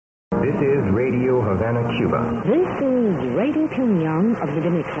This is Radio Havana, Cuba. This is Radio Pyongyang of the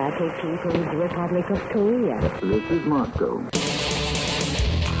Democratic People's Republic of Korea. This is Moscow.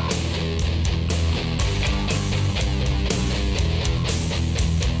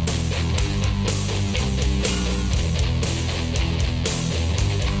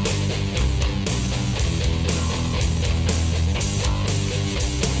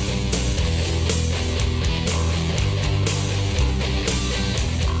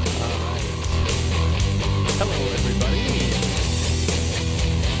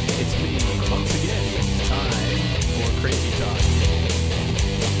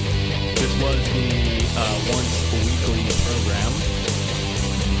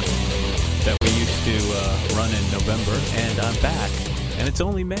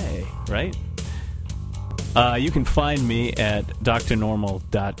 Only May, right? You can find me at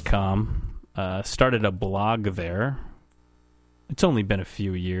drnormal.com. Started a blog there. It's only been a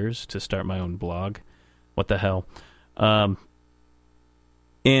few years to start my own blog. What the hell? And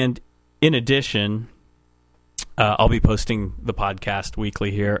in addition, I'll be posting the podcast weekly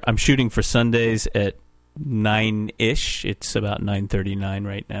here. I'm shooting for Sundays at 9-ish. It's about 9:39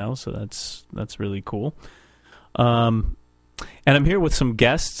 right now, so that's really cool. And I'm here with some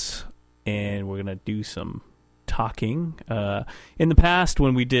guests, and we're going to do some talking. In the past,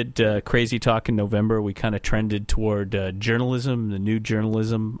 when we did Crazy Talk in November, we kind of trended toward journalism, the new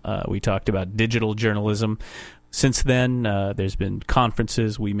journalism. We talked about digital journalism. Since then, there's been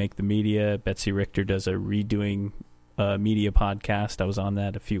conferences. We Make the Media. Betsy Richter does a Redoing Media podcast. I was on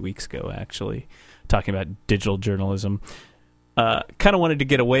that a few weeks ago, actually, talking about digital journalism. Kind of wanted to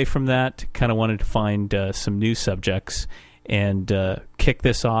get away from that. Kind of wanted to find some new subjects and kick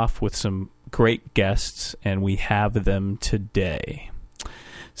this off with some great guests, and we have them today.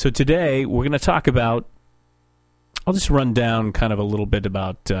 So today we're going to talk about, I'll just run down kind of a little bit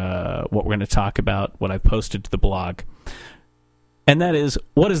about what we're going to talk about, what I've posted to the blog, and that is,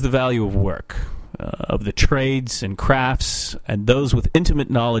 what is the value of work, of the trades and crafts, and those with intimate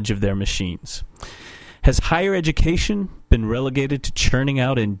knowledge of their machines? Has higher education been relegated to churning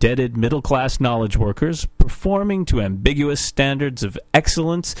out indebted middle-class knowledge workers performing to ambiguous standards of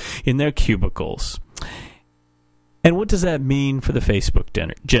excellence in their cubicles? And what does that mean for the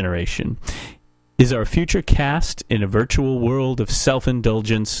Facebook generation? Is our future cast in a virtual world of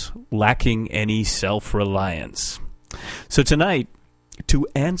self-indulgence, lacking any self-reliance? So tonight, to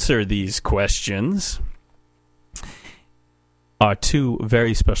answer these questions, are two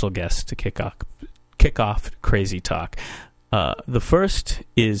very special guests to kick off Crazy Talk. The first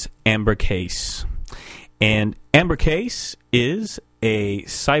is Amber Case. And Amber Case is a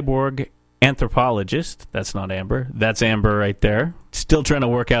cyborg anthropologist. That's not Amber. That's Amber right there. Still trying to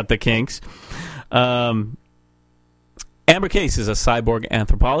work out the kinks. Amber Case is a cyborg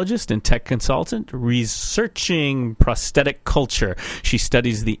anthropologist and tech consultant researching prosthetic culture. She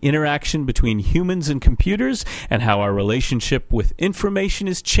studies the interaction between humans and computers and how our relationship with information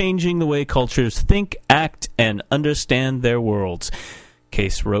is changing the way cultures think, act, and understand their worlds.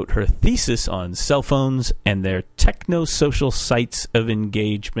 Case wrote her thesis on cell phones and their techno-social sites of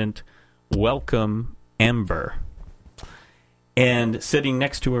engagement. Welcome, Amber. And sitting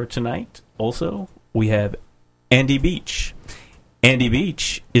next to her tonight, also, we have Andy Beach. Andy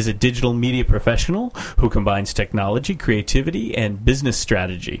Beach is a digital media professional who combines technology, creativity, and business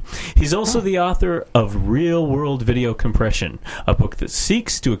strategy. He's also the author of Real World Video Compression, a book that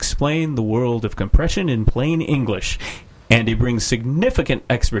seeks to explain the world of compression in plain English. Andy brings significant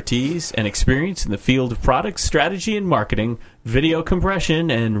expertise and experience in the field of product strategy and marketing, video compression,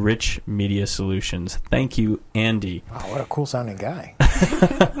 and rich media solutions. Thank you, Andy. Wow, what a cool-sounding guy.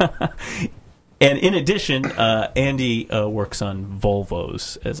 And in addition, Andy works on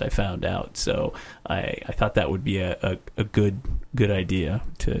Volvos, as I found out. So I thought that would be a good idea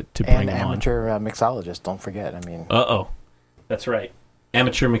to bring him on. And amateur mixologist, don't forget. I mean, that's right,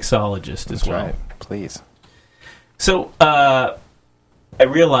 amateur mixologist as well. That's right. Please. So I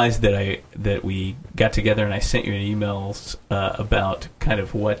realized that we got together and I sent you an email about kind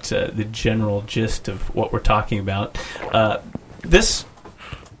of what the general gist of what we're talking about.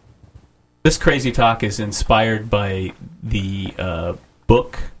 This Crazy Talk is inspired by the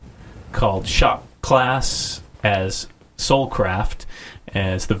book called Shop Class as Soulcraft,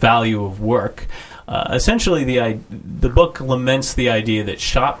 as the value of work. Essentially, the book laments the idea that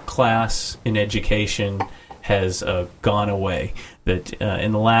shop class in education has gone away, that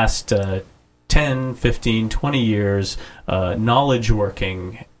in the last 10, 15, 20 years, knowledge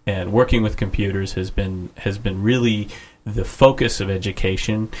working and working with computers has been really the focus of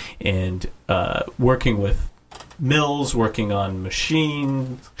education, and working with mills, working on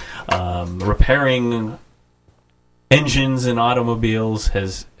machines, Repairing engines in automobiles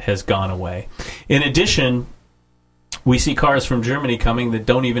has gone away. In addition, we see cars from Germany coming that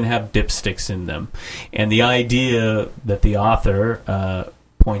don't even have dipsticks in them. And the idea that the author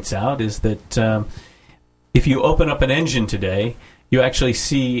points out is that if you open up an engine today, you actually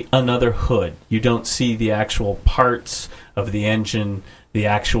see another hood. You don't see the actual parts of the engine, the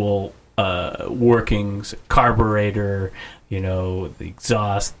actual workings, carburetor, the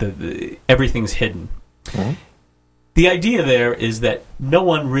exhaust, everything's hidden. Mm-hmm. The idea there is that no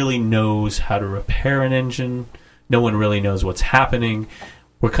one really knows how to repair an engine. No one really knows what's happening.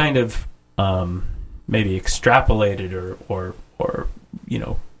 We're kind of maybe extrapolated or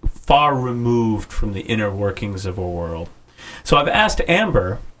far removed from the inner workings of a world. So I've asked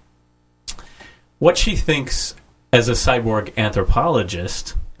Amber what she thinks as a cyborg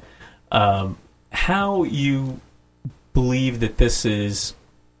anthropologist, how you believe that this is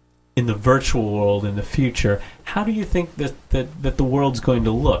in the virtual world in the future. How do you think that the world's going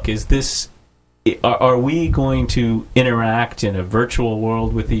to look? Are we going to interact in a virtual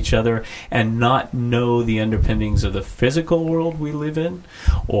world with each other and not know the underpinnings of the physical world we live in?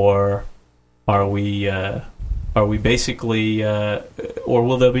 Or are we basically, or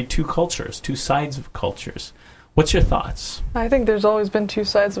will there be two cultures, two sides of cultures? What's your thoughts? I think there's always been two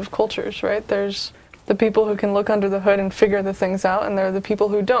sides of cultures, right? There's the people who can look under the hood and figure the things out, and there are the people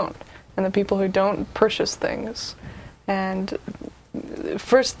who don't. And the people who don't purchase things. And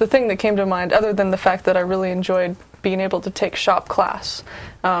first, the thing that came to mind, other than the fact that I really enjoyed being able to take shop class,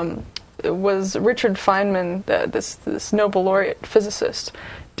 was Richard Feynman, this Nobel laureate physicist,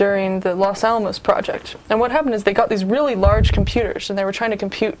 during the Los Alamos project. And what happened is they got these really large computers, and they were trying to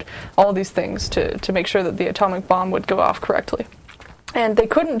compute all these things to make sure that the atomic bomb would go off correctly. And they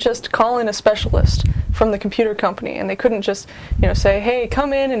couldn't just call in a specialist from the computer company, and they couldn't just, say, hey,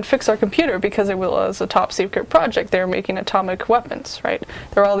 come in and fix our computer, because it was a top secret project. They were making atomic weapons, right?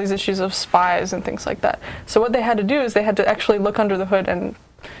 There were all these issues of spies and things like that. So what they had to do is they had to actually look under the hood and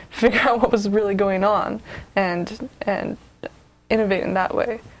figure out what was really going on and innovate in that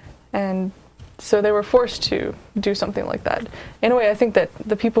way. And so they were forced to do something like that. In a way, I think that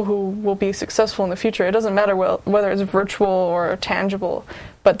the people who will be successful in the future, it doesn't matter whether it's virtual or tangible,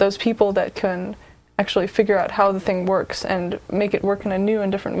 but those people that can actually figure out how the thing works and make it work in a new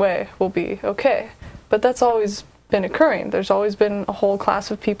and different way will be okay. But that's always been occurring. There's always been a whole class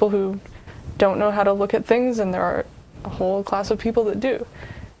of people who don't know how to look at things, and there are a whole class of people that do.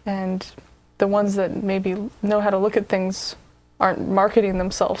 And the ones that maybe know how to look at things aren't marketing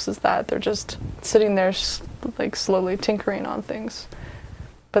themselves as that. They're just sitting there slowly tinkering on things.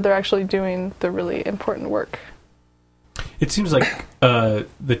 But they're actually doing the really important work. It seems like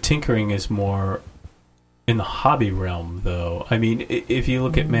the tinkering is more in the hobby realm, though. I mean, if you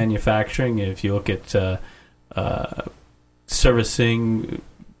look at manufacturing, if you look at servicing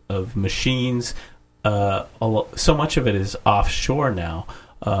of machines, so much of it is offshore now.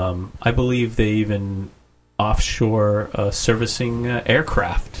 I believe they even offshore servicing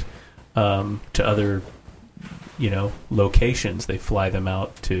aircraft to other, locations. They fly them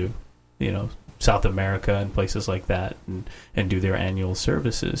out to, South America and places like that, and do their annual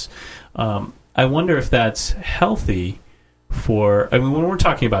services. I wonder if that's healthy when we're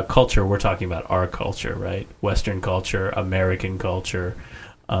talking about culture, we're talking about our culture, right? Western culture, American culture.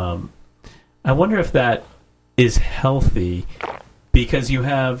 I wonder if that is healthy, because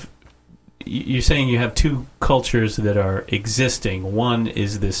you're saying you have two cultures that are existing. One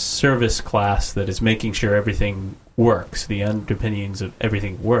is this service class that is making sure everything works, the underpinnings of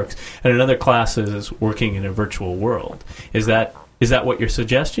everything works, and another class is working in a virtual world. Is that what you're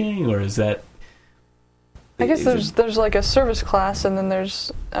suggesting, or is that? I guess there's like a service class, and then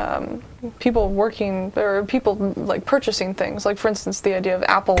there's people working, or people like purchasing things. Like, for instance, the idea of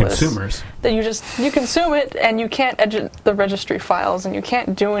Apple consumers. Is that you consume it, and you can't edit the registry files, and you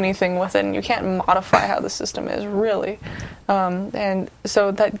can't do anything with it, and you can't modify how the system is, really. And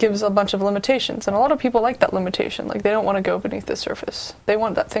so that gives a bunch of limitations, and a lot of people like that limitation. Like, they don't want to go beneath the surface. They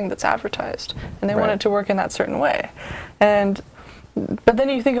want that thing that's advertised, and they want it to work in that certain way. But then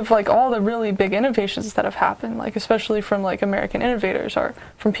you think of like all the really big innovations that have happened, like especially from like American innovators, or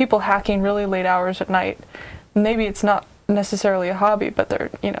from people hacking really late hours at night. Maybe it's not necessarily a hobby, but they're,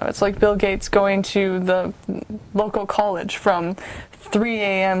 it's like Bill Gates going to the local college from 3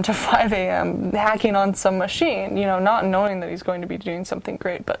 a.m. to 5 a.m. hacking on some machine, not knowing that he's going to be doing something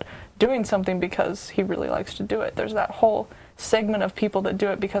great, but doing something because he really likes to do it. There's that whole segment of people that do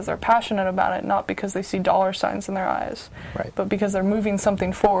it because they're passionate about it, not because they see dollar signs in their eyes, right, but because they're moving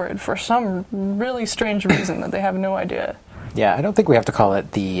something forward for some really strange reason that they have no idea. Yeah, I don't think we have to call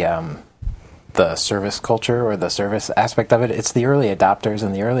it the service culture or the service aspect of it. It's the early adopters,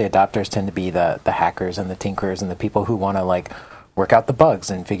 and the early adopters tend to be the hackers and the tinkerers and the people who want to like work out the bugs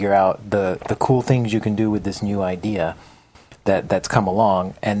and figure out the cool things you can do with this new idea that's come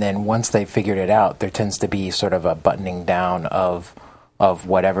along. And then once they've figured it out, there tends to be sort of a buttoning down of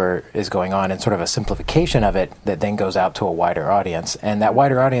whatever is going on and sort of a simplification of it that then goes out to a wider audience. And that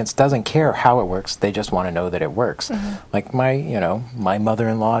wider audience doesn't care how it works. They just want to know that it works. Like my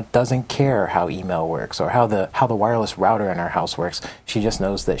mother-in-law doesn't care how email works or how the wireless router in our house works. She just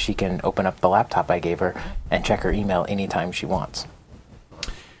knows that she can open up the laptop I gave her and check her email anytime she wants.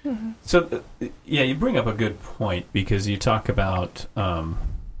 So, you bring up a good point because you talk about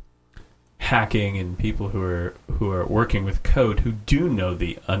hacking and people who are working with code who do know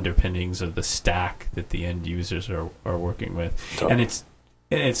the underpinnings of the stack that the end users are working with, and it's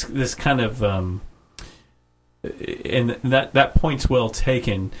this kind of and that point's well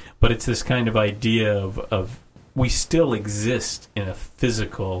taken, but it's this kind of idea of we still exist in a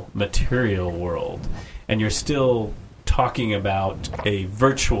physical material world, and you're still talking about a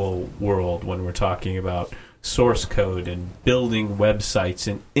virtual world when we're talking about source code and building websites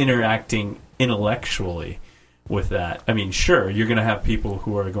and interacting intellectually with that. I mean, sure, you're going to have people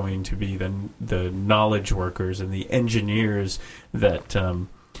who are going to be the knowledge workers and the engineers that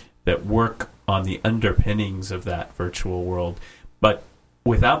work on the underpinnings of that virtual world. But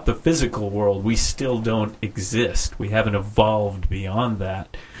without the physical world, we still don't exist. We haven't evolved beyond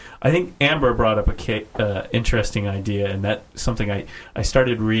that. I think Amber brought up a interesting idea, and that's something I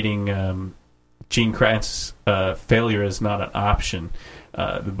started reading. Gene Kranz's Failure is Not an Option,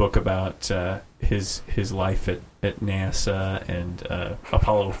 the book about his life at NASA and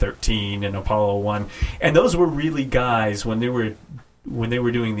Apollo 13 and Apollo 1. And those were really guys, when they were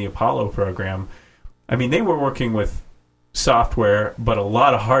doing the Apollo program, I mean, they were working with software, but a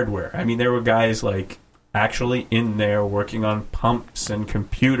lot of hardware. I mean, there were guys like actually in there working on pumps and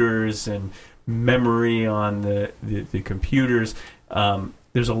computers and memory on the computers.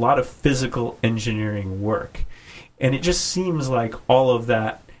 There's a lot of physical engineering work. And it just seems like all of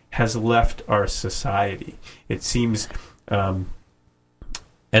that has left our society. It seems,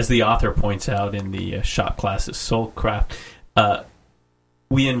 as the author points out in the shop classes Soulcraft,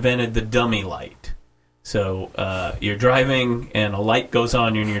 we invented the dummy light. So you're driving and a light goes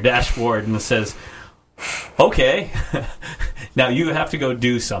on in your dashboard and it says, okay, now you have to go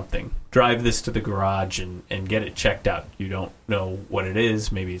do something. Drive this to the garage and get it checked out. You don't know what it is.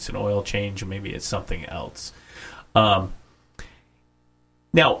 Maybe it's an oil change, or maybe it's something else. Now,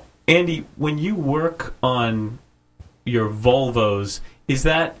 Andy, when you work on your Volvos,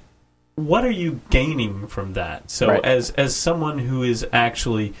 what are you gaining from that? So Right. as someone who is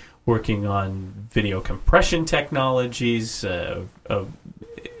actually working on video compression technologies, a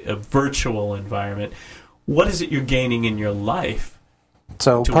virtual environment, what is it you're gaining in your life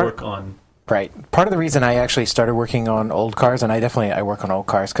So to work on? Right. Part of the reason I actually started working on old cars, and I work on old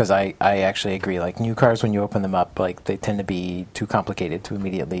cars because I actually agree. Like new cars, when you open them up, like they tend to be too complicated to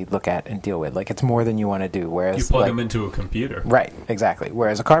immediately look at and deal with. Like it's more than you want to do. Whereas You plug them into a computer. Right, exactly.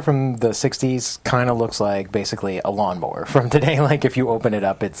 Whereas a car from the 60s kind of looks like basically a lawnmower from today. Like if you open it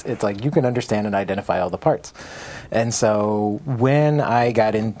up, it's like you can understand and identify all the parts. And so when I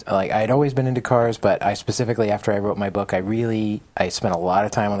got in, like I'd always been into cars, but I specifically, after I wrote my book, I spent a lot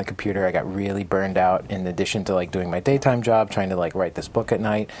of time on the computer. I got really burned out in addition to like doing my daytime job, trying to like write this book at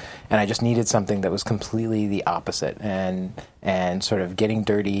night. And I just needed something that was completely the opposite. And sort of getting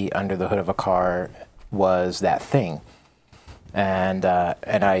dirty under the hood of a car was that thing. And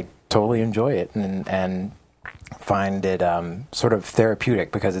I totally enjoy it and find it sort of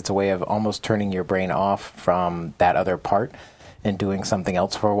therapeutic because it's a way of almost turning your brain off from that other part and doing something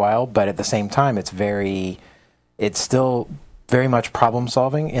else for a while. But at the same time, it's still very much problem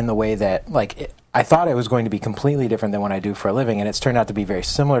solving in the way that I thought it was going to be completely different than what I do for a living, and it's turned out to be very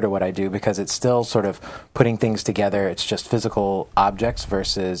similar to what I do because it's still sort of putting things together. It's just physical objects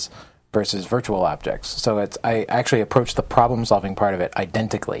versus virtual objects. So I actually approach the problem solving part of it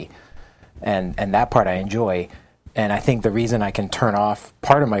identically, and that part I enjoy. And I think the reason I can turn off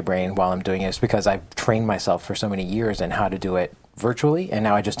part of my brain while I'm doing it is because I've trained myself for so many years in how to do it virtually, and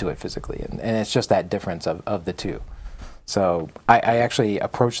now I just do it physically. And it's just that difference of the two. So I actually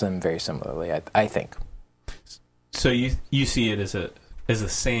approach them very similarly, I think. So you see it as the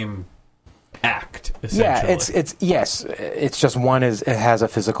same act, essentially. Yeah, it's just one it has a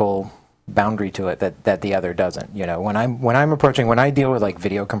physical boundary to it that the other doesn't. You know, when I deal with like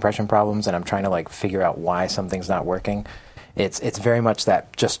video compression problems and I'm trying to like figure out why something's not working, it's very much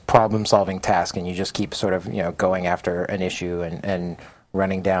that just problem-solving task, and you just keep sort of, going after an issue and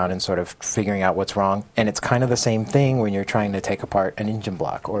running down and sort of figuring out what's wrong. And it's kind of the same thing when you're trying to take apart an engine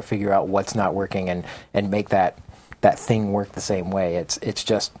block or figure out what's not working and make that thing work the same way. It's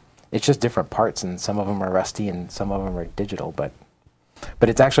just different parts, and some of them are rusty and some of them are digital, but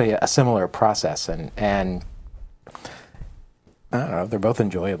it's actually a similar process, and I don't know, they're both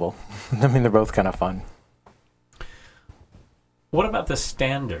enjoyable. I mean, they're both kind of fun. What about the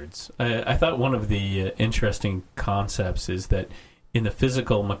standards? I thought one of the interesting concepts is that in the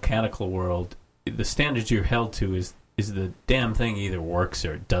physical mechanical world, the standards you're held to is the damn thing either works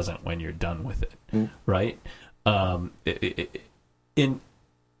or it doesn't when you're done with it, right? In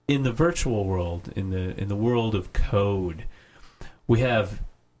the virtual world, in the world of code, we have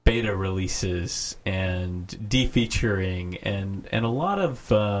beta releases and defeaturing and a lot of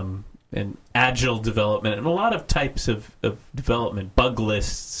and agile development and a lot of types of development, bug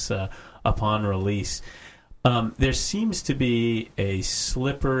lists upon release. There seems to be a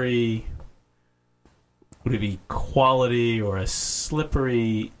slippery, would it be quality or a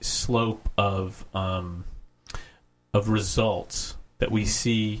slippery slope of results that we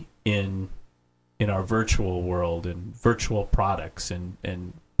see in our virtual world and virtual products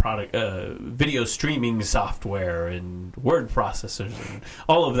and product video streaming software and word processors and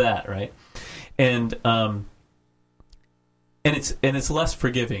all of that, right? And it's less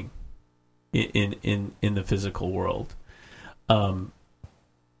forgiving in the physical world. Do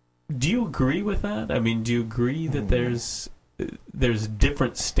you agree with that? I mean, do you agree that there's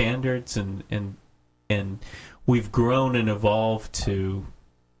different standards and we've grown and evolved to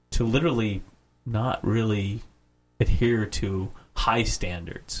literally not really adhere to high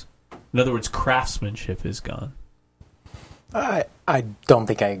standards? In other words, craftsmanship is gone. I don't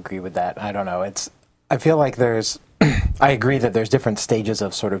think I agree with that. I don't know. I feel like I agree that there's different stages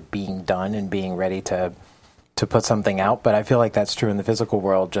of sort of being done and being ready to put something out, but I feel like that's true in the physical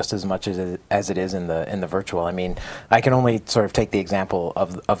world just as much as it is in the virtual. I mean, I can only sort of take the example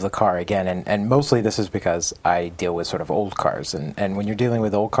of the car again, and mostly this is because I deal with sort of old cars, and when you're dealing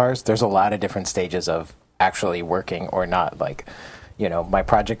with old cars, there's a lot of different stages of actually working or not. Like, my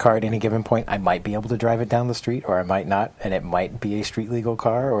project car at any given point, I might be able to drive it down the street, or I might not, and it might be a street legal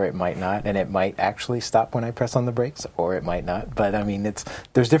car, or it might not, and it might actually stop when I press on the brakes, or it might not. But I mean,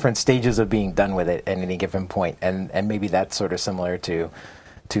 there's different stages of being done with it at any given point, and maybe that's sort of similar to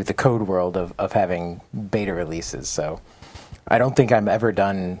the code world of having beta releases. So I don't think I'm ever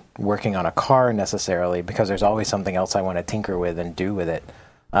done working on a car necessarily, because there's always something else I want to tinker with and do with it.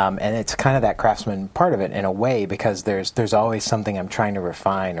 And it's kind of that craftsman part of it in a way, because there's always something I'm trying to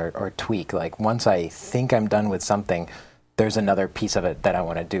refine or tweak. Like, once I think I'm done with something, there's another piece of it that I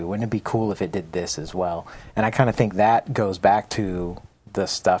want to do. Wouldn't it be cool if it did this as well? And I kind of think that goes back to the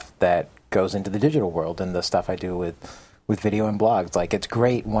stuff that goes into the digital world and the stuff I do with video and blogs. Like, it's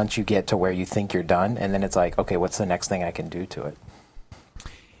great once you get to where you think you're done, and then it's like, okay, what's the next thing I can do to it?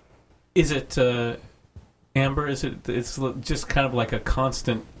 Is it... Amber, it's just kind of like a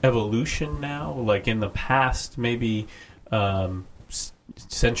constant evolution now? Like in the past, maybe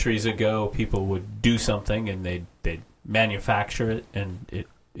centuries ago, people would do something and they'd manufacture it and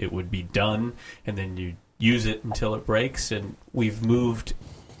it would be done, and then you use it until it breaks. And we've moved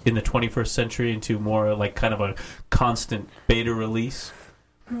in the 21st century into more like kind of a constant beta release.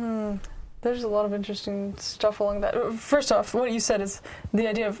 There's a lot of interesting stuff along that. First off, what you said is the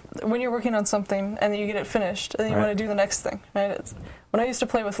idea of when you're working on something and then you get it finished and then you want to do the next thing, right? When I used to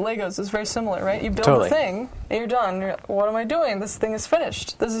play with Legos, it's very similar, right? You build a thing and you're done. You're like, what am I doing? This thing is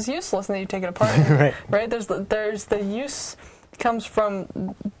finished. This is useless. And then you take it apart. Right? There's the use comes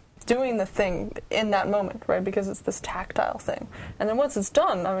from doing the thing in that moment, right? Because it's this tactile thing. And then once it's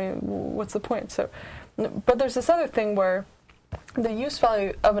done, I mean, what's the point? So, but there's this other thing where the use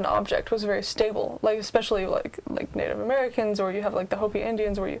value of an object was very stable, like especially like Native Americans, or you have like the Hopi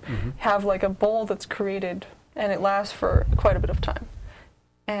Indians, where you have like a bowl that's created and it lasts for quite a bit of time.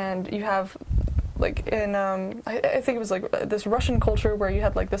 And you have like in I think it was like this Russian culture where you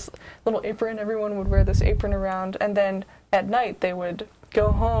had like this little apron, everyone would wear this apron around, and then at night they would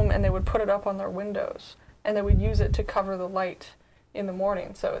go home and they would put it up on their windows and they would use it to cover the light in the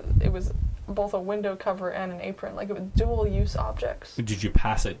morning. So it was both a window cover and an apron, like it was dual use objects. Did you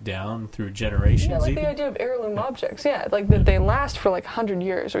pass it down through generations? Yeah, like even? the idea of heirloom objects. Yeah, like they last for like 100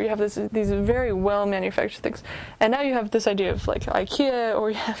 years, or you have these very well manufactured things. And now you have this idea of like IKEA, or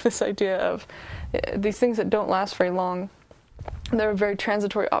you have this idea of these things that don't last very long. They're very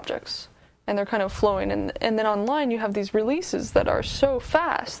transitory objects, and they're kind of flowing. And then online you have these releases that are so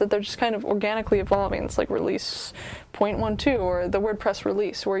fast that they're just kind of organically evolving. It's like release 0.12 or the WordPress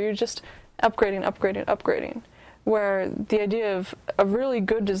release, where you're just upgrading. Where the idea of a really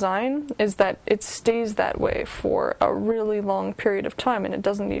good design is that it stays that way for a really long period of time, and it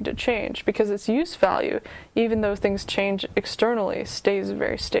doesn't need to change, because its use value, even though things change externally, stays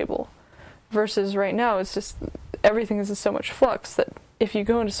very stable. Versus right now, it's just everything is in so much flux that if you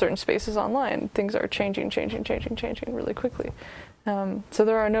go into certain spaces online, things are changing really quickly. So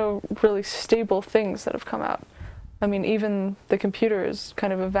there are no really stable things that have come out. I mean, even the computer is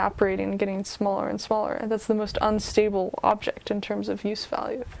kind of evaporating and getting smaller and smaller, and that's the most unstable object in terms of use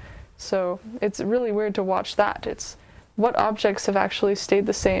value. So it's really weird to watch that. It's what objects have actually stayed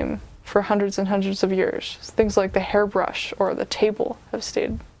the same for hundreds and hundreds of years. Things like the hairbrush or the table have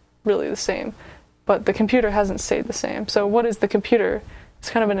stayed really the same, but the computer hasn't stayed the same. So what is the computer?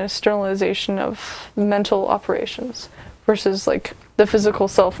 It's kind of an externalization of mental operations versus like the physical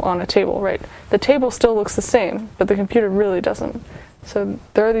self on a table, right? The table still looks the same, but the computer really doesn't. So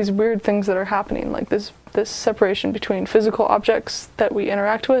there are these weird things that are happening, like this separation between physical objects that we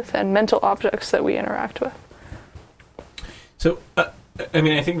interact with and mental objects that we interact with. So, I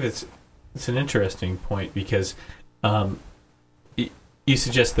mean, I think it's an interesting point, because you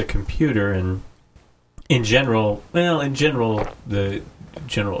suggest the computer, and in general, the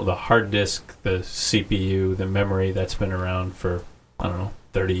hard disk, the CPU, the memory that's been around for, I don't know,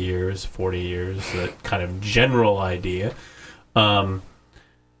 30 years, 40 years, that kind of general idea.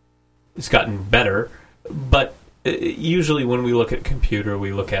 It's gotten better, but usually when we look at computer,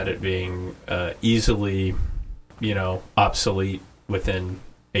 we look at it being easily, obsolete within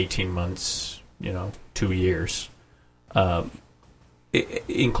 18 months, 2 years,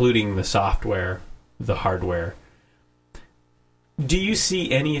 including the software, the hardware. Do you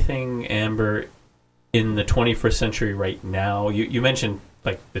see anything, Amber, in the 21st century right now? You mentioned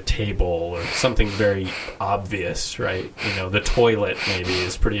like the table or something very obvious, right? The toilet maybe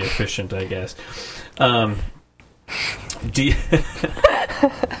is pretty efficient, I guess. Do you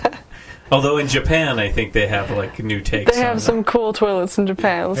although in Japan, I think they have like new takes. They have some cool toilets in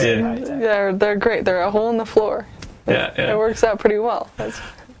Japan. Yeah. They're great. They're a hole in the floor. It works out pretty well.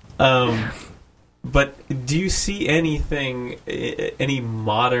 But do you see any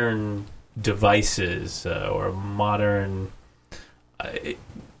modern devices or modern,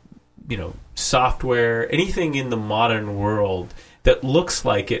 software, anything in the modern world that looks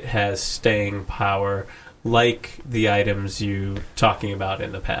like it has staying power, like the items you talking about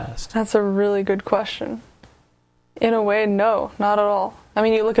in the past? That's a really good question. In a way, no, not at all. I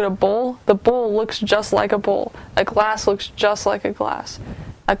mean, you look at a bowl, the bowl looks just like a bowl. A glass looks just like a glass.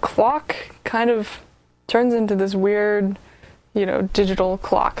 A clock kind of turns into this weird, digital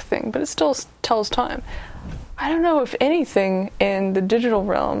clock thing, but it still tells time. I don't know if anything in the digital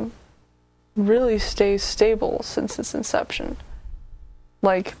realm really stays stable since its inception.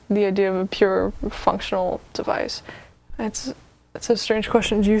 Like the idea of a pure functional device. It's a strange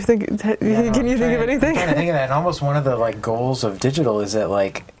question. Do you think? Can you think of anything? I'm trying to think of that. And almost one of the goals of digital is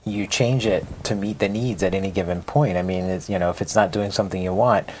that you change it to meet the needs at any given point. I mean, it's, if it's not doing something you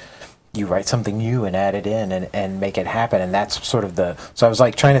want, you write something new and add it in and make it happen. And that's sort of so I was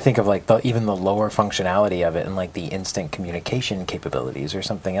trying to think of even the lower functionality of it and the instant communication capabilities or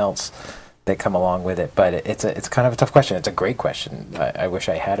something else that come along with it. But it's kind of a tough question. It's a great question. I wish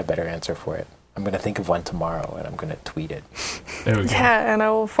I had a better answer for it. I'm going to think of one tomorrow, and I'm going to tweet it. There we go. Yeah, and I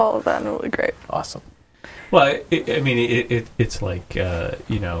will follow that, and it'll be great. Awesome. Well, it's like, is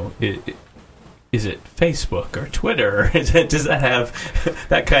it Facebook or Twitter? Does that have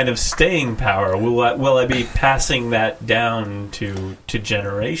that kind of staying power? Will I be passing that down to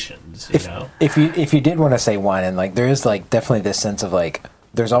generations? If you did want to say one, and there is definitely this sense of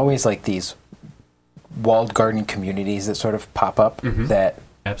there's always these walled garden communities that sort of pop up that.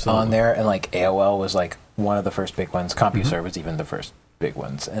 Absolutely. On there, and AOL was one of the first big ones. CompuServe was even the first big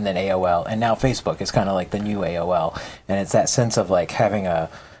ones, and then AOL, and now Facebook is kind of the new AOL, and it's that sense of having an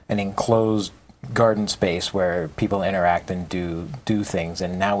enclosed garden space where people interact and do things,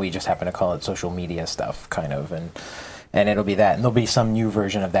 and now we just happen to call it social media stuff, kind of, and it'll be that, and there'll be some new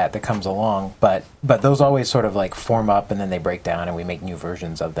version of that comes along, but those always sort of form up, and then they break down, and we make new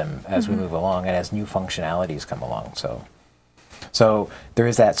versions of them as we move along, and as new functionalities come along, So there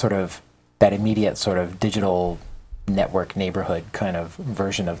is that immediate sort of digital network neighborhood kind of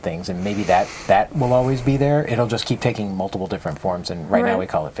version of things, and maybe that will always be there. It'll just keep taking multiple different forms, and right now we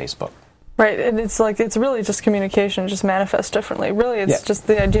call it Facebook. Right, and it's really just communication, just manifests differently. Really, it's just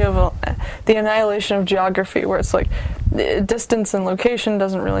the idea of the annihilation of geography, where it's like distance and location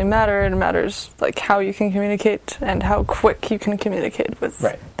doesn't really matter. It matters like how you can communicate and how quick you can communicate with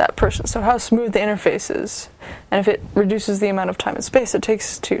that person. So how smooth the interface is, and if it reduces the amount of time and space it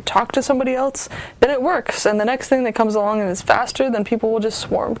takes to talk to somebody else, then it works. And the next thing that comes along and is faster, then people will just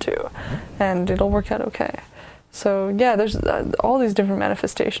swarm to, and it'll work out okay. So yeah, there's all these different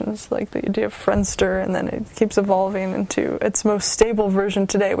manifestations, like the idea of Friendster, and then it keeps evolving into its most stable version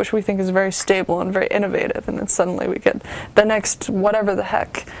today, which we think is very stable and very innovative, and then suddenly we get the next whatever the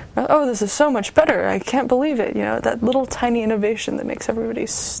heck. Oh, this is so much better, I can't believe it, that little tiny innovation that makes everybody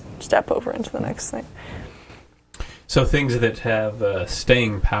step over into the next thing. So things that have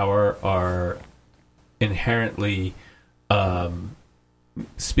staying power are inherently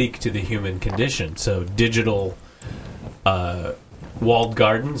speak to the human condition. So digital walled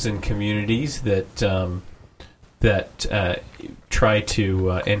gardens and communities that try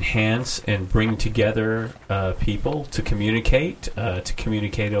to enhance and bring together people to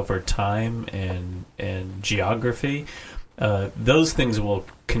communicate over time and geography. Those things will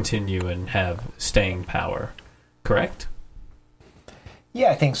continue and have staying power. Correct?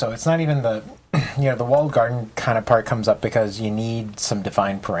 Yeah, I think so. It's not even the walled garden kind of part comes up because you need some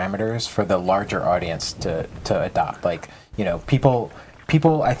defined parameters for the larger audience to adopt. Like, people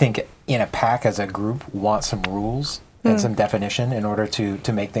I think in a pack as a group want some rules and some definition in order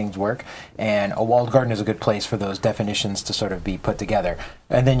to make things work. And a walled garden is a good place for those definitions to sort of be put together.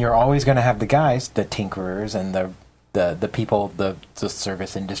 And then you're always going to have the guys, the tinkerers and the people, the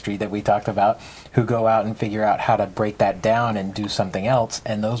service industry that we talked about, who go out and figure out how to break that down and do something else,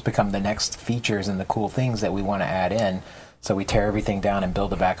 and those become the next features and the cool things that we want to add in. So we tear everything down and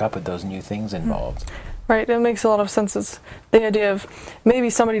build it back up with those new things involved. Right, it makes a lot of sense. It's the idea of maybe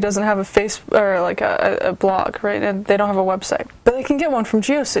somebody doesn't have a face or like a blog, right, and they don't have a website, but they can get one from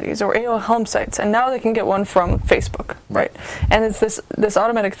GeoCities or AOL Helm sites, and now they can get one from Facebook, right? And it's this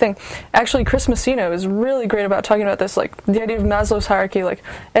automatic thing. Actually, Chris Messino is really great about talking about this, like the idea of Maslow's hierarchy. Like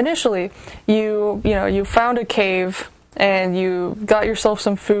initially, you found a cave, and you got yourself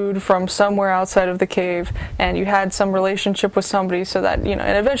some food from somewhere outside of the cave, and you had some relationship with somebody, so that,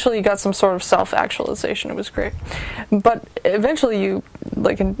 and eventually you got some sort of self-actualization. It was great. But eventually you,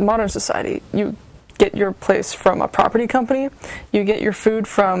 like in modern society, you get your place from a property company, you get your food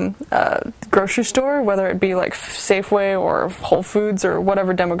from a grocery store, whether it be like Safeway or Whole Foods or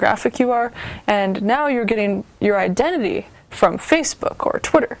whatever demographic you are, and now you're getting your identity from Facebook or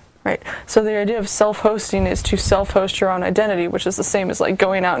Twitter. Right. So the idea of self-hosting is to self-host your own identity, which is the same as like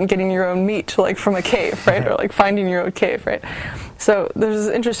going out and getting your own meat, like from a cave, right? Or like finding your own cave, right? So there's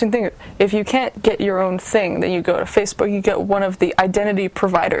this interesting thing. If you can't get your own thing, then you go to Facebook, you get one of the identity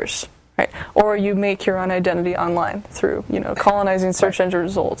providers, right? Or you make your own identity online through, colonizing search engine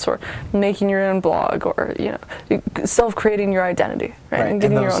results, or making your own blog, or, self-creating your identity, right? And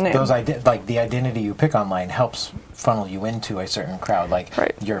getting your own name. Like the identity you pick online helps funnel you into a certain crowd. Like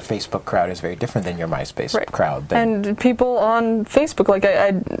your Facebook crowd is very different than your MySpace crowd. And people on Facebook, like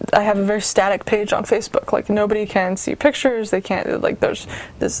I have a very static page on Facebook. Like nobody can see pictures. They can't, like there's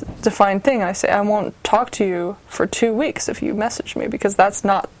this defined thing. I say I won't talk to you for 2 weeks if you message me, because that's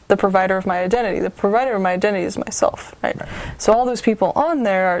not the provider of my identity. The provider of my identity is myself, right? So all those people on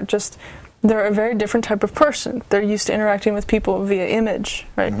there are just, they're a very different type of person. They're used to interacting with people via image,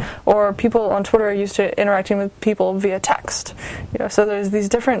 right? Or people on Twitter are used to interacting with people via text. So there's these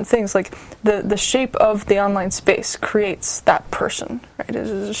different things. Like the shape of the online space creates that person, right?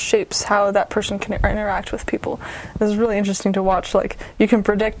 It shapes how that person can interact with people. It's really interesting to watch. Like you can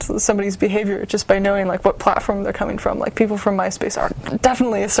predict somebody's behavior just by knowing like what platform they're coming from. Like people from MySpace are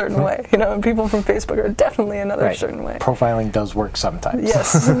definitely a certain way, and people from Facebook are definitely another certain way. Profiling does work sometimes.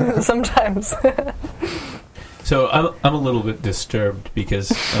 Yes, sometimes. So I'm a little bit disturbed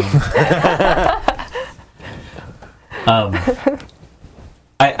because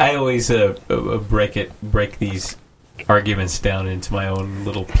I always break these arguments down into my own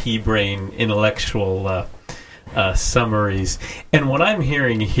little pea brain intellectual summaries, and what I'm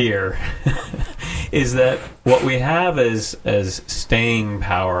hearing here is that what we have as staying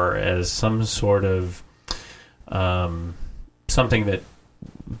power, as some sort of something that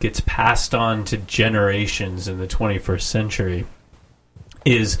gets passed on to generations in the 21st century,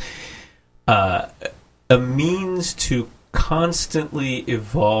 is a means to constantly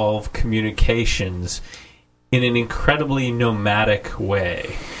evolve communications in an incredibly nomadic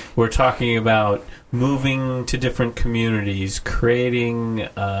way. We're talking about moving to different communities, creating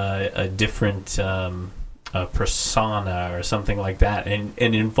a different persona or something like that, and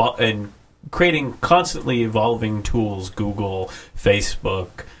creating constantly evolving tools, Google,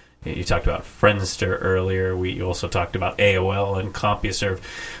 Facebook. You talked about Friendster earlier. We also talked about AOL and CompuServe.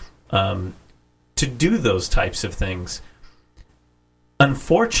 To do those types of things.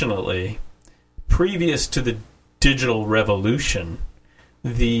 Unfortunately, previous to the digital revolution,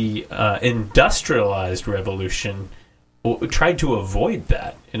 the industrialized revolution tried to avoid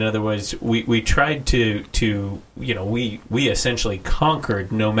that. In other words, we tried to we essentially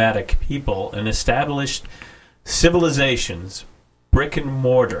conquered nomadic people and established civilizations, brick and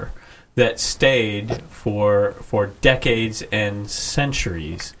mortar, that stayed for decades and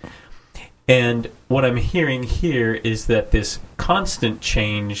centuries. And what I'm hearing here is that this constant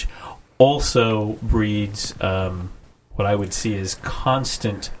change also breeds what I would see as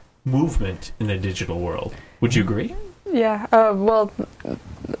constant movement in the digital world. Would you agree? Yeah, well,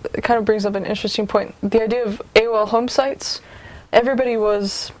 it kind of brings up an interesting point. The idea of AOL home sites, everybody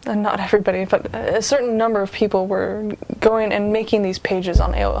was, not everybody, but a certain number of people were going and making these pages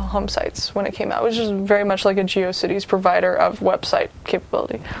on AOL home sites when it came out, which is very much like a GeoCities provider of website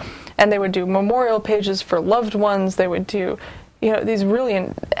capability. And they would do memorial pages for loved ones. They would do, these really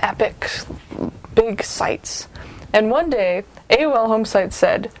epic, big sites. And one day, AOL home site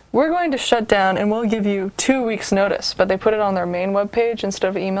said, we're going to shut down and we'll give you 2 weeks notice. But they put it on their main webpage instead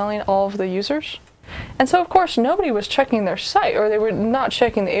of emailing all of the users. And so, of course, nobody was checking their site, or they were not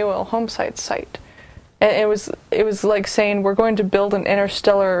checking the AOL home site. And it was like saying, we're going to build an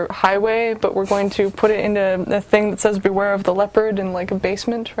interstellar highway, but we're going to put it into a thing that says beware of the leopard in like a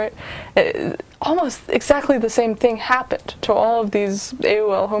basement, right? Almost exactly the same thing happened to all of these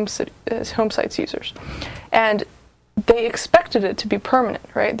AOL home sites users. And they expected it to be permanent,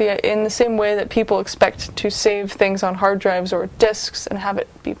 right? In the same way that people expect to save things on hard drives or disks and have it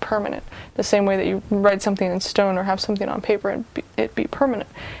be permanent. The same way that you write something in stone or have something on paper and it be permanent.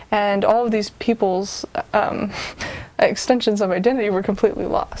 And all of these people's extensions of identity were completely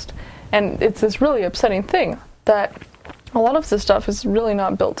lost. And it's this really upsetting thing that a lot of this stuff is really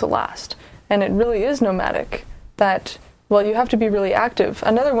not built to last. And it really is nomadic that... Well, you have to be really active.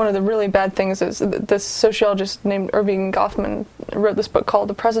 Another one of the really bad things is this sociologist named Irving Goffman wrote this book called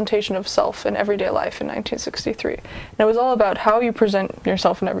The Presentation of Self in Everyday Life in 1963. And it was all about how you present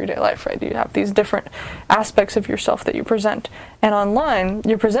yourself in everyday life, right? You have these different aspects of yourself that you present. And online,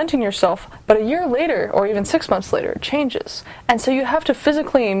 you're presenting yourself, but a year later, or even 6 months later, it changes. And so you have to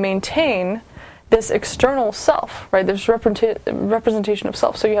physically maintain this external self, right? There's representation of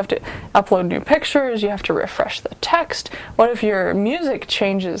self. So you have to upload new pictures, you have to refresh the text. What if your music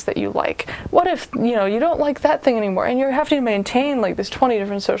changes that you like? What if, you don't like that thing anymore? And you're having to maintain like these 20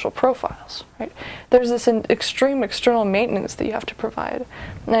 different social profiles, right? There's this extreme external maintenance that you have to provide.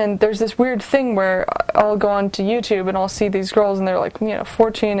 And there's this weird thing where I'll go on to YouTube and I'll see these girls and they're like,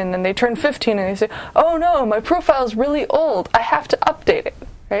 14, and then they turn 15 and they say, oh no, my profile's really old, I have to update it.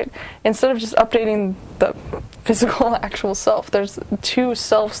 Right? Instead of just updating the physical actual self, there's 2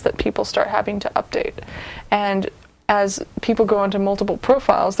 selves that people start having to update. And as people go into multiple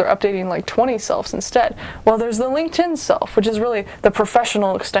profiles, they're updating like 20 selves instead. Well, there's the LinkedIn self, which is really the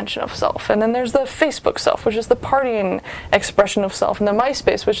professional extension of self. And then there's the Facebook self, which is the partying expression of self. And the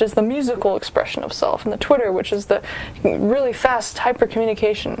MySpace, which is the musical expression of self. And the Twitter, which is the really fast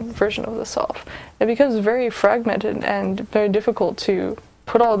hyper-communication version of the self. It becomes very fragmented and very difficult to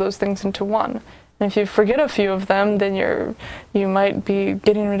put all those things into one. And if you forget a few of them, then you might be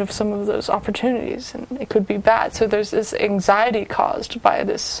getting rid of some of those opportunities, and it could be bad. So there's this anxiety caused by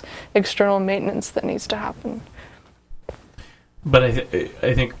this external maintenance that needs to happen. But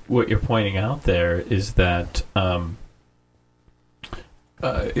I think what you're pointing out there is that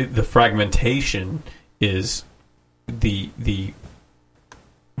the fragmentation is the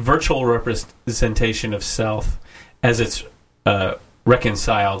virtual representation of self as it's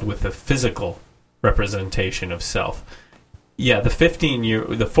reconciled with the physical representation of self. Yeah, the 14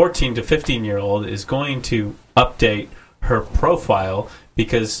 to 15-year-old is going to update her profile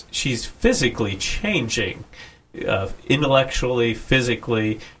because she's physically changing, intellectually,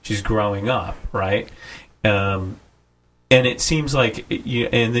 physically. She's growing up, right? And it seems like,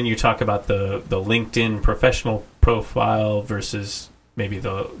 and then you talk about the LinkedIn professional profile versus maybe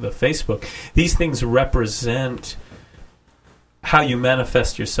the Facebook. These things represent how you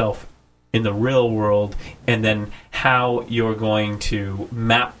manifest yourself in the real world, and then how you're going to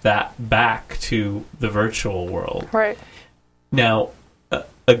map that back to the virtual world. Right. Now,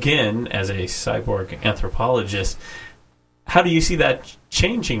 again, as a cyborg anthropologist, how do you see that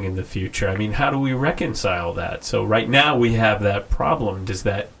changing in the future? I mean, how do we reconcile that? So right now we have that problem. Does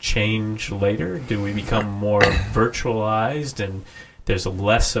that change later? Do we become more virtualized and there's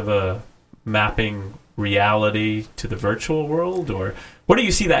less of a mapping reality to the virtual world, or where do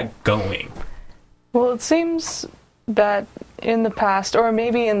you see that going? Well, it seems that in the past, or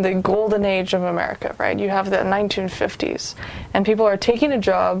maybe in the golden age of America, right? You have the 1950s, and people are taking a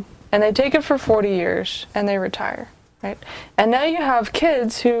job, and they take it for 40 years, and they retire, right? And now you have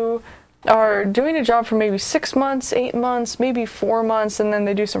kids who are doing a job for maybe 6 months, 8 months, maybe 4 months, and then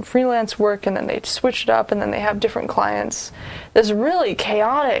they do some freelance work, and then they switch it up, and then they have different clients. This really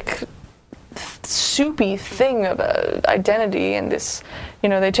chaotic, soupy thing of a identity, and this,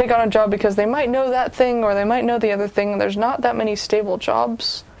 they take on a job because they might know that thing, or they might know the other thing. There's not that many stable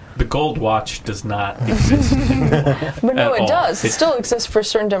jobs. The gold watch does not exist anymore. But no, it all. does. It still exists for a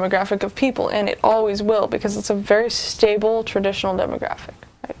certain demographic of people, and it always will, because it's a very stable, traditional demographic.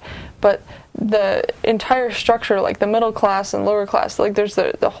 Right? But the entire structure, like the middle class and lower class, like there's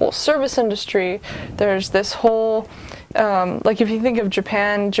the whole service industry, there's this whole, like if you think of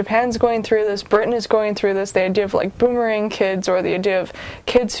Japan's going through this, Britain is going through this, the idea of like boomerang kids, or the idea of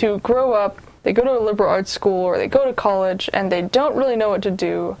kids who grow up, they go to a liberal arts school, or they go to college, and they don't really know what to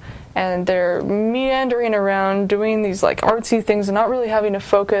do, and they're meandering around doing these like artsy things and not really having a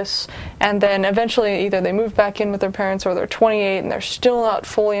focus, and then eventually either they move back in with their parents, or they're 28 and they're still not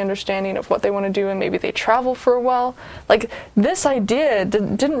fully understanding of what they want to do, and maybe they travel for a while. Like, this idea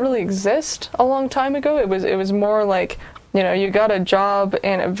didn't really exist a long time ago. It was more like, you got a job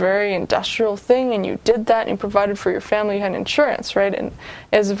in a very industrial thing, and you did that, and you provided for your family, you had insurance, right? And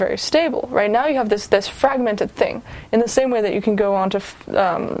it was very stable. Right now you have this fragmented thing, in the same way that you can go onto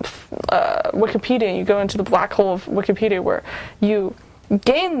Wikipedia, you go into the black hole of Wikipedia, where you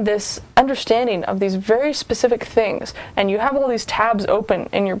gain this understanding of these very specific things, and you have all these tabs open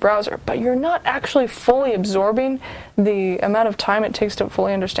in your browser, but you're not actually fully absorbing the amount of time it takes to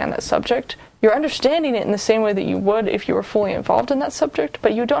fully understand that subject. You're understanding it in the same way that you would if you were fully involved in that subject,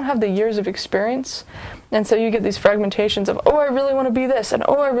 but you don't have the years of experience. And so you get these fragmentations of, oh, I really want to be this, and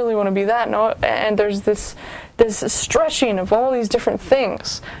oh, I really want to be that, and there's this stretching of all these different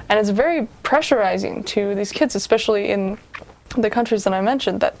things. And it's very pressurizing to these kids, especially in the countries that I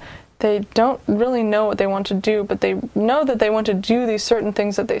mentioned, that they don't really know what they want to do, but they know that they want to do these certain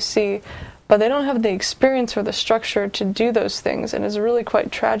things that they see, but they don't have the experience or the structure to do those things, and it's really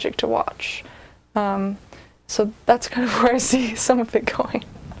quite tragic to watch. So that's kind of where I see some of it going.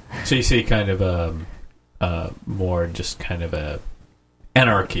 So you see kind of more just kind of a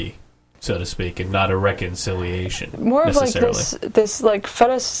anarchy, so to speak, and not a reconciliation. More of like this like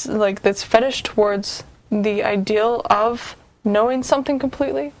fetish, like this fetish towards the ideal of knowing something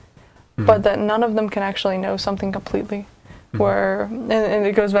completely, but that none of them can actually know something completely. Where and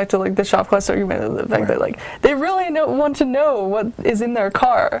it goes back to like the shop class argument, the fact that like they really want to know what is in their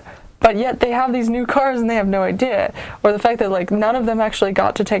car, but yet they have these new cars and they have no idea. Or the fact that like none of them actually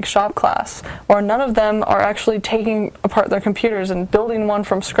got to take shop class, or none of them are actually taking apart their computers and building one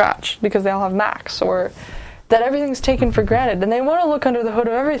from scratch because they all have Macs, or that everything's taken for granted, and they want to look under the hood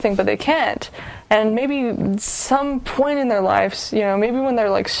of everything, but they can't. And maybe some point in their lives, maybe when they're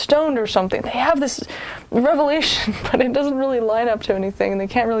like stoned or something, they have this revelation, but it doesn't really line up to anything, and they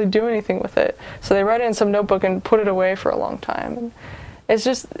can't really do anything with it. So they write it in some notebook and put it away for a long time. And it's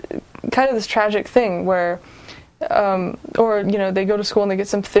just kind of this tragic thing where, or they go to school and they get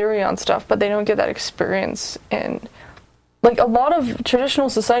some theory on stuff, but they don't get that experience. And like a lot of traditional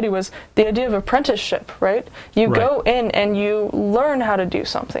society was the idea of apprenticeship, right? You go in and you learn how to do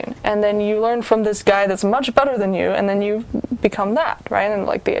something, and then you learn from this guy that's much better than you, and then you become that, right? And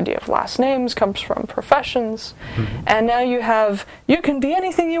like the idea of last names comes from professions. And now you can be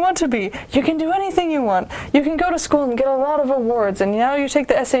anything you want to be. You can do anything you want. You can go to school and get a lot of awards, and now you take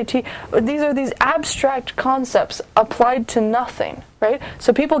the SAT. These are these abstract concepts applied to nothing, right?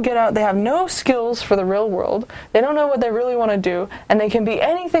 So people get out, they have no skills for the real world, they don't know what they really want to do, and they can be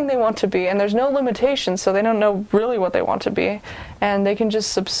anything they want to be, and there's no limitations, so they don't know really what they want to be, and they can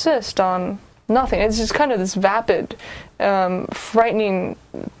just subsist on nothing. It's just kind of this vapid, frightening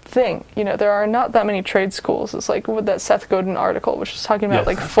thing. There are not that many trade schools. It's like with that Seth Godin article, which was talking about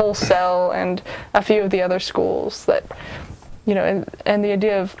like Full Sail and a few of the other schools that, and the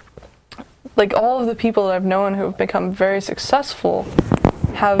idea of like all of the people that I've known who have become very successful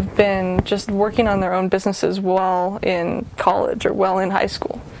have been just working on their own businesses while in college or while in high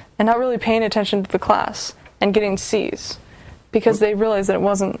school, and not really paying attention to the class and getting C's because they realized that it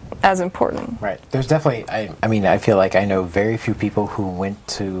wasn't as important. Right. There's definitely, I feel like I know very few people who went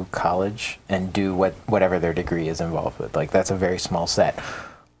to college and do whatever their degree is involved with. Like, that's a very small set.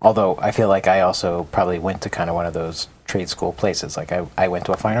 Although I feel like I also probably went to kind of one of those trade school places. Like I went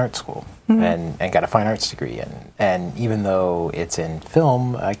to a fine arts school and got a fine arts degree. And even though it's in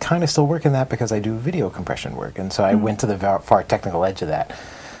film, I kind of still work in that because I do video compression work. And so I went to the far technical edge of that.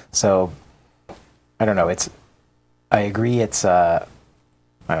 So I don't know. I agree. I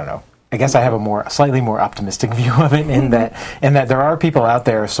don't know. I guess I have a slightly more optimistic view of it in that there are people out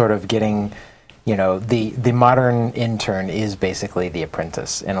there sort of getting, the modern intern is basically the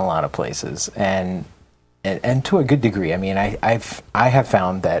apprentice in a lot of places, and to a good degree. I mean, I have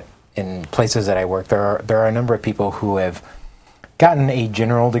found that in places that I work, there are a number of people who have gotten a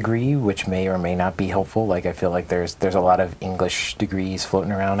general degree, which may or may not be helpful. Like, I feel like there's a lot of English degrees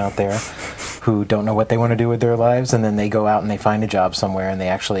floating around out there who don't know what they want to do with their lives, and then they go out and they find a job somewhere and they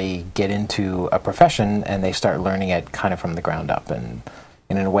actually get into a profession and they start learning it kind of from the ground up. And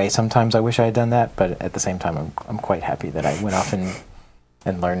in a way, sometimes I wish I had done that, but at the same time, I'm quite happy that I went off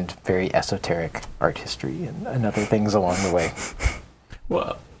and learned very esoteric art history and other things along the way.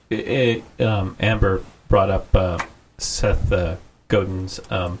 Well, Amber brought up Seth Godin's,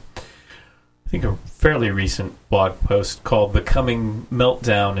 I think, a fairly recent blog post called "The Coming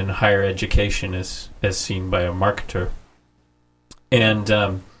Meltdown in Higher Education as Seen by a Marketer." And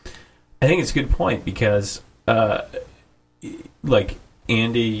I think it's a good point because, like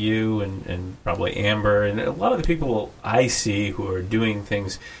Andy, you, and probably Amber, and a lot of the people I see who are doing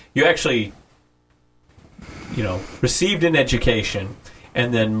things, you actually, received an education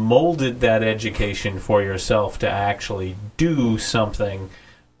and then molded that education for yourself to actually do something,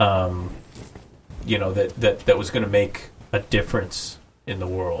 that was going to make a difference in the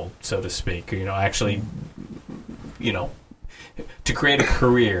world, so to speak. Actually, to create a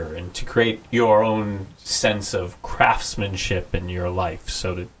career and to create your own sense of craftsmanship in your life,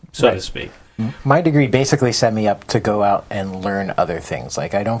 so to speak. My degree basically set me up to go out and learn other things.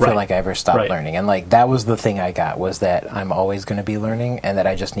 Like, I don't feel like I ever stopped learning. And, like, that was the thing I got, was that I'm always going to be learning and that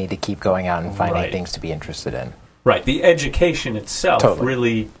I just need to keep going out and finding things to be interested in. Right. The education itself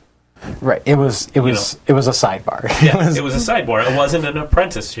really... Right. It was a sidebar. Yeah, it was a sidebar. It wasn't an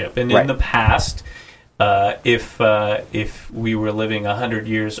apprenticeship. And in the past, if we were living 100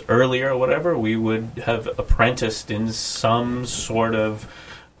 years earlier or whatever, we would have apprenticed in some sort of...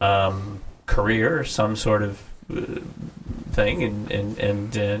 career, some sort of thing,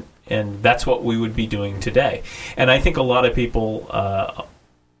 and that's what we would be doing today. And I think a lot of people, a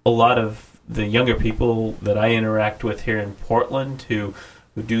lot of the younger people that I interact with here in Portland, who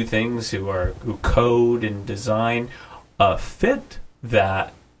do things, who code and design, fit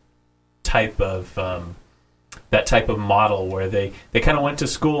that type of model where they kind of went to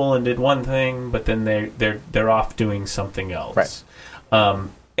school and did one thing, but then they're off doing something else. Right.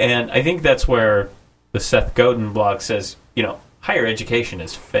 And I think that's where the Seth Godin blog says, higher education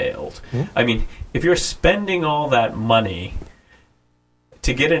has failed. Mm-hmm. I mean, if you're spending all that money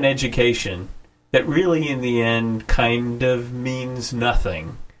to get an education that really in the end kind of means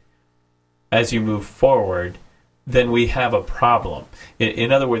nothing as you move forward, then we have a problem.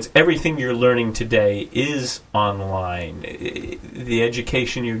 In other words, everything you're learning today is online. The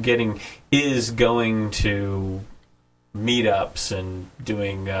education you're getting is going to meetups and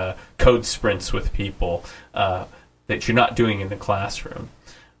doing code sprints with people that you're not doing in the classroom.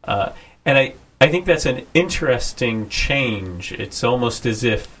 And I think that's an interesting change. It's almost as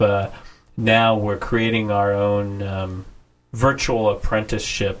if now we're creating our own virtual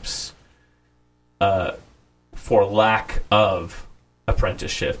apprenticeships for lack of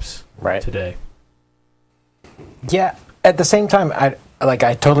apprenticeships today. Yeah, at the same time,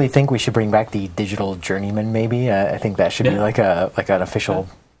 I totally think we should bring back the digital journeyman. Maybe I think that should be like an official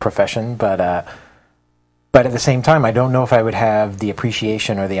profession. But at the same time, I don't know if I would have the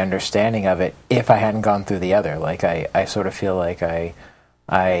appreciation or the understanding of it if I hadn't gone through the other. Like, I sort of feel like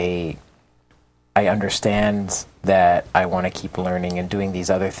I understand that I want to keep learning and doing these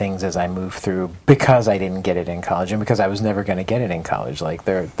other things as I move through because I didn't get it in college and because I was never going to get it in college. Like,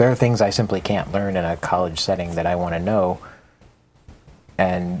 there are things I simply can't learn in a college setting that I want to know.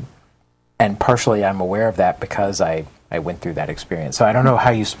 And partially I'm aware of that because I went through that experience. So I don't know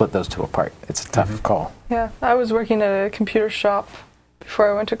how you split those two apart. It's a tough call. Yeah, I was working at a computer shop before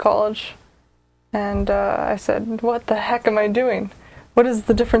I went to college. And I said, what the heck am I doing? What is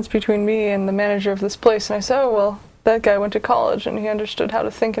the difference between me and the manager of this place? And I said, oh, well, that guy went to college and he understood how to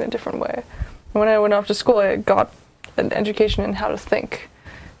think in a different way. And when I went off to school, I got an education in how to think.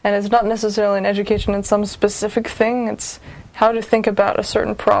 And it's not necessarily an education in some specific thing. It's how to think about a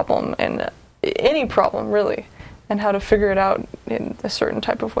certain problem, and any problem, really, and how to figure it out in a certain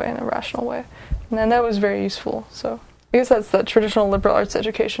type of way, in a rational way. And then that was very useful. So I guess that's the traditional liberal arts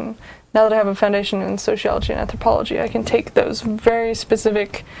education. Now that I have a foundation in sociology and anthropology, I can take those very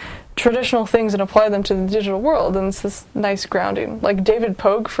specific traditional things and apply them to the digital world, and it's this nice grounding. Like David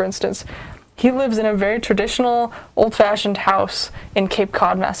Pogue, for instance, he lives in a very traditional, old-fashioned house in Cape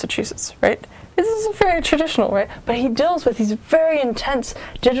Cod, Massachusetts, right? This is very traditional, right? But he deals with these very intense,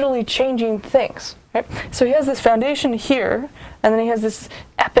 digitally changing things, right? So he has this foundation here, and then he has this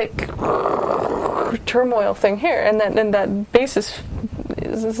epic turmoil thing here, and that basis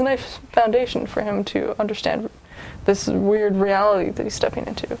is a nice foundation for him to understand this weird reality that he's stepping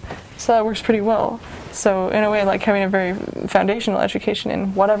into. So that works pretty well. So in a way, like having a very foundational education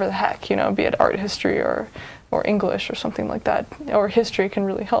in whatever the heck, you know, be it art history or English or something like that, or history can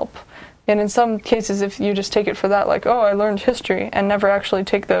really help. And in some cases, if you just take it for that, like, oh, I learned history, and never actually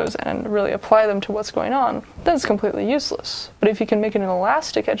take those and really apply them to what's going on, then it's completely useless. But if you can make it an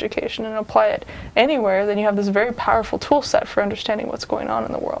elastic education and apply it anywhere, then you have this very powerful tool set for understanding what's going on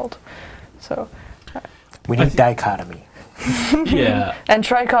in the world. So we need dichotomy. Yeah. And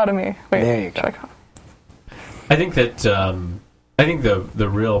trichotomy. Wait, there you go. I think that I think the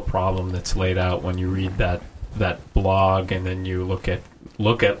real problem that's laid out when you read that blog and then you look at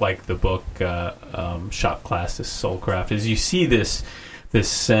like the book Shop Class is Soulcraft is you see this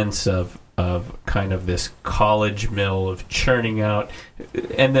sense of kind of this college mill of churning out,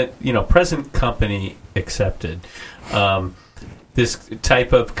 and that, you know, present company accepted, this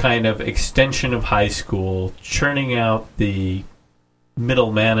type of kind of extension of high school, churning out the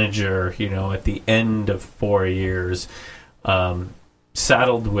middle manager, you know, at the end of 4 years,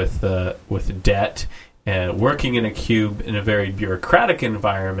 saddled with debt, working in a cube in a very bureaucratic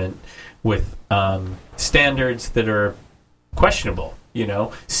environment with standards that are questionable. You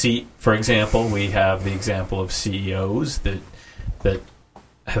know, for example, we have the example of CEOs that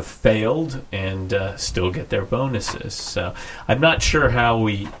have failed and still get their bonuses. So I'm not sure how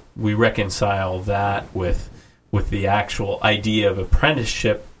we reconcile that with the actual idea of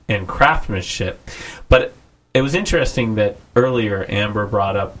apprenticeship and craftsmanship. But it was interesting that earlier Amber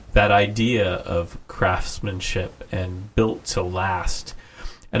brought up that idea of craftsmanship and built to last,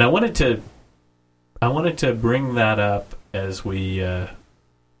 and I wanted to bring that up as we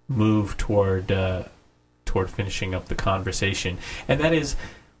move toward finishing up the conversation, and that is,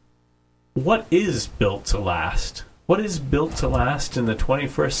 what is built to last? What is built to last in the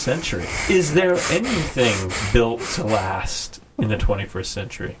 21st century? Is there anything built to last in the 21st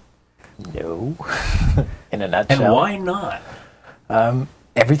century? No. In a nutshell. And why not?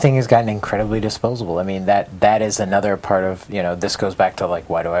 Everything has gotten incredibly disposable. I mean, that is another part of, you know, this goes back to, like,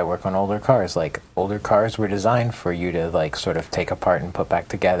 why do I work on older cars? Like, older cars were designed for you to, like, sort of take apart and put back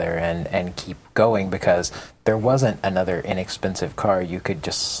together and keep going, because there wasn't another inexpensive car you could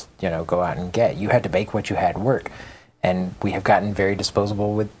just, you know, go out and get. You had to make what you had work. And we have gotten very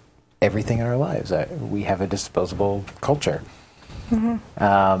disposable with everything in our lives. We have a disposable culture.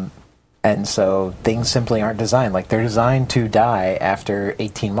 Mm-hmm. And so things simply aren't designed. Like, they're designed to die after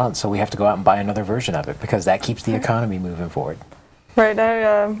 18 months, so we have to go out and buy another version of it because that keeps the economy moving forward. Right.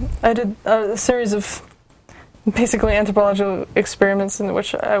 I did a series of basically anthropological experiments in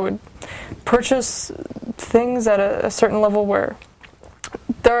which I would purchase things at a certain level where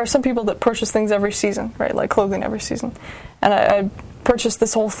there are some people that purchase things every season, right, like clothing every season. And I purchased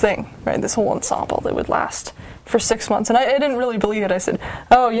this whole thing, right, this whole ensemble that would last for 6 months. And I didn't really believe it. I said,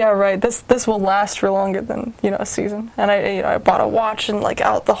 oh, yeah, right, this will last for longer than, you know, a season. And I bought a watch and, like,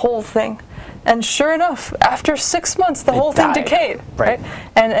 out the whole thing. And sure enough, after 6 months, the whole thing decayed, right?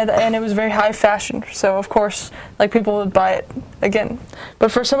 And it was very high fashion. So, of course, like, people would buy it again.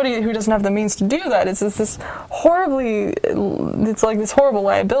 But for somebody who doesn't have the means to do that, it's this horrible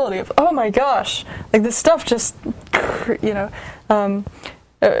liability of, oh my gosh, like, this stuff just, you know.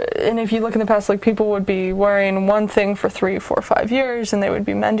 And if you look in the past, like, people would be wearing one thing for 3, 4, 5 years, and they would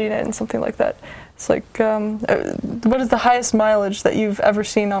be mending it and something like that. It's like, what is the highest mileage that you've ever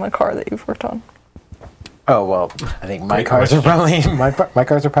seen on a car that you've worked on? Oh, well, I think my cars are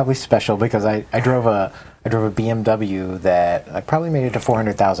probably special because I drove a BMW that I probably made it to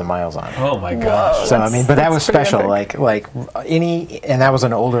 400,000 miles on. Oh my gosh! So I mean, but that was special. Like and that was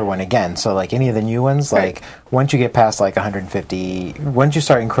an older one again. So like any of the new ones, like once you get past like 150, once you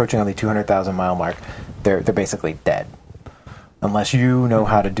start encroaching on the 200,000 mile mark, they're basically dead, unless you know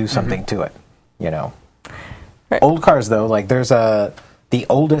how to do something to it. You know, old cars though, like there's the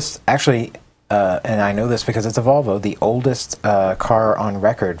oldest actually. And I know this because it's a Volvo. The oldest car on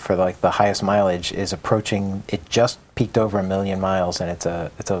record for like the highest mileage is approaching. It just peaked over 1 million miles, and it's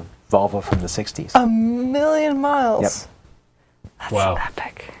a Volvo from the '60s. 1 million miles. Yep. That's wow.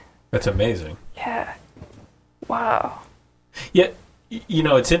 epic. That's amazing. Yeah. Wow. Yeah,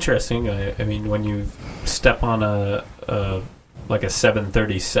 it's interesting. I mean, when you step on a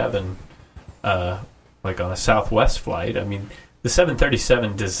 737, like on a Southwest flight, I mean, the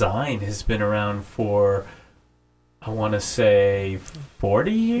 737 design has been around for, I want to say,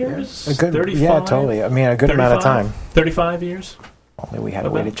 40 years? 35? Yeah, totally. I mean, a good amount of time. 35 years? Only we had a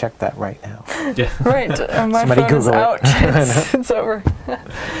way to check that right now. Yeah. Right. My Somebody phone is Google it. out. It's over.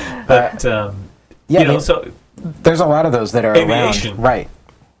 But, so there's a lot of those that are aviation. around. Right.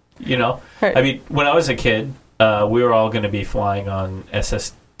 Right. I mean, when I was a kid, we were all going to be flying on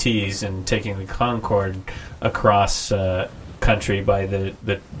SSTs and taking the Concorde across country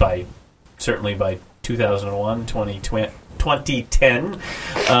certainly by 2001, 2010.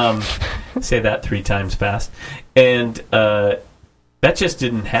 Say that 3 times fast. And that just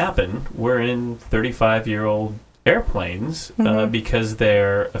didn't happen. We're in 35-year-old airplanes because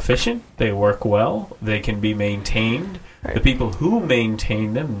they're efficient, they work well, they can be maintained. Right. The people who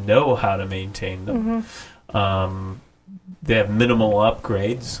maintain them know how to maintain them. They have minimal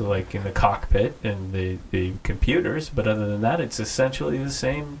upgrades, like in the cockpit and the computers, but other than that, it's essentially the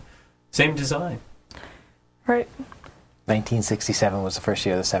same design. Right. 1967 was the first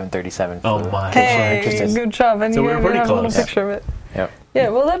year of the 737. Oh my! Hey, good job! And so you we're pretty have close. a little picture of it. Yep. Yeah.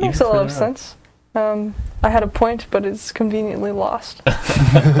 Well, that makes a lot of sense. I had a point, but it's conveniently lost.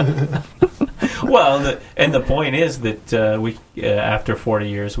 Well, the point is that we after 40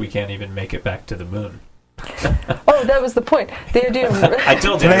 years we can't even make it back to the moon. Oh, that was the point. The idea of I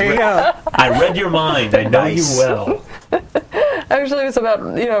told you. There you go. I read your mind. I know you well. Actually, it was about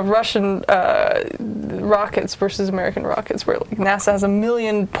Russian rockets versus American rockets, where like, NASA has 1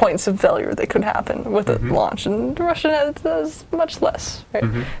 million points of failure that could happen with a launch, and Russia has much less. Right?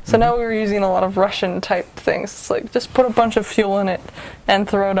 So now we were using a lot of Russian type things. It's like just put a bunch of fuel in it and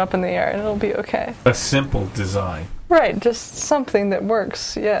throw it up in the air, and it'll be okay. A simple design. Right, just something that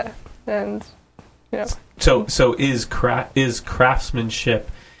works. Yeah, and So is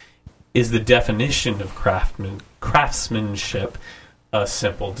craftsmanship? Is the definition of craftsmanship a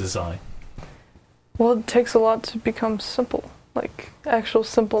simple design? Well, it takes a lot to become simple. Like, actual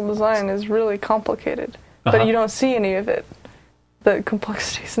simple design is really complicated. But you don't see any of it. The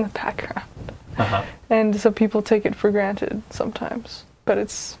complexity's in the background. And so people take it for granted sometimes. But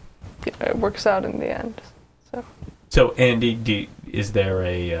it works out in the end. So Andy, is there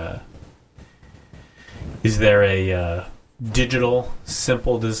a digital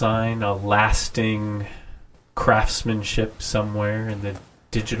simple design, a lasting craftsmanship somewhere in the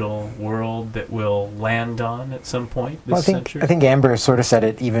digital world that will land on at some point this century? I think Amber sort of said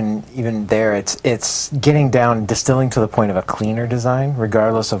it. Even there, it's getting down, distilling to the point of a cleaner design,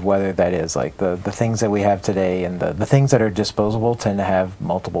 regardless of whether that is like the things that we have today and the things that are disposable tend to have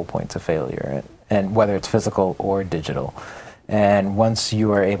multiple points of failure, and whether it's physical or digital. And once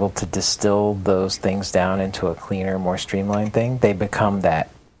you are able to distill those things down into a cleaner, more streamlined thing, they become that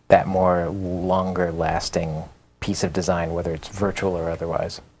more longer-lasting piece of design, whether it's virtual or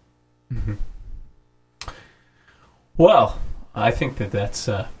otherwise. Well, I think that's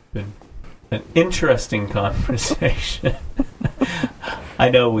been an interesting conversation. I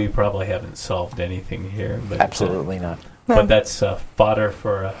know we probably haven't solved anything here, but absolutely not. But that's fodder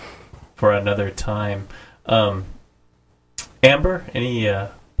for another time. Amber, any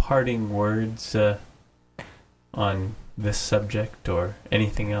parting words on this subject or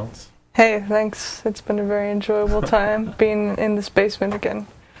anything else? Hey, thanks. It's been a very enjoyable time being in this basement again.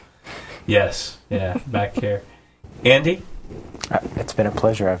 Yes, yeah, back here. Andy? It's been a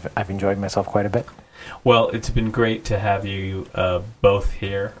pleasure. I've enjoyed myself quite a bit. Well, it's been great to have you both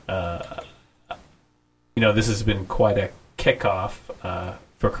here. This has been quite a kickoff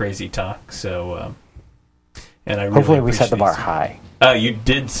for Crazy Talk, so... and I really hopefully we set the bar high. You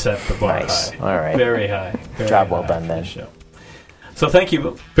did set the bar high. All right. Very high. Job well done then. Show. So thank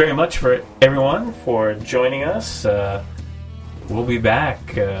you very much for everyone for joining us. We'll be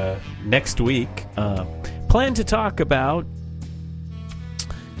back next week. Plan to talk about...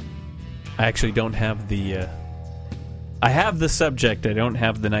 I actually don't have the... I have the subject. I don't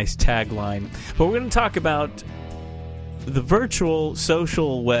have the nice tagline. But we're going to talk about the virtual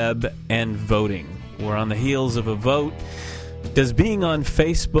social web and voting. We're on the heels of a vote. Does being on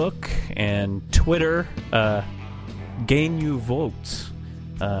Facebook and Twitter gain you votes?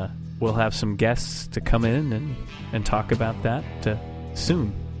 We'll have some guests to come in and talk about that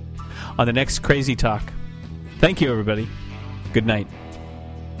soon on the next Crazy Talk. Thank you, everybody. Good night.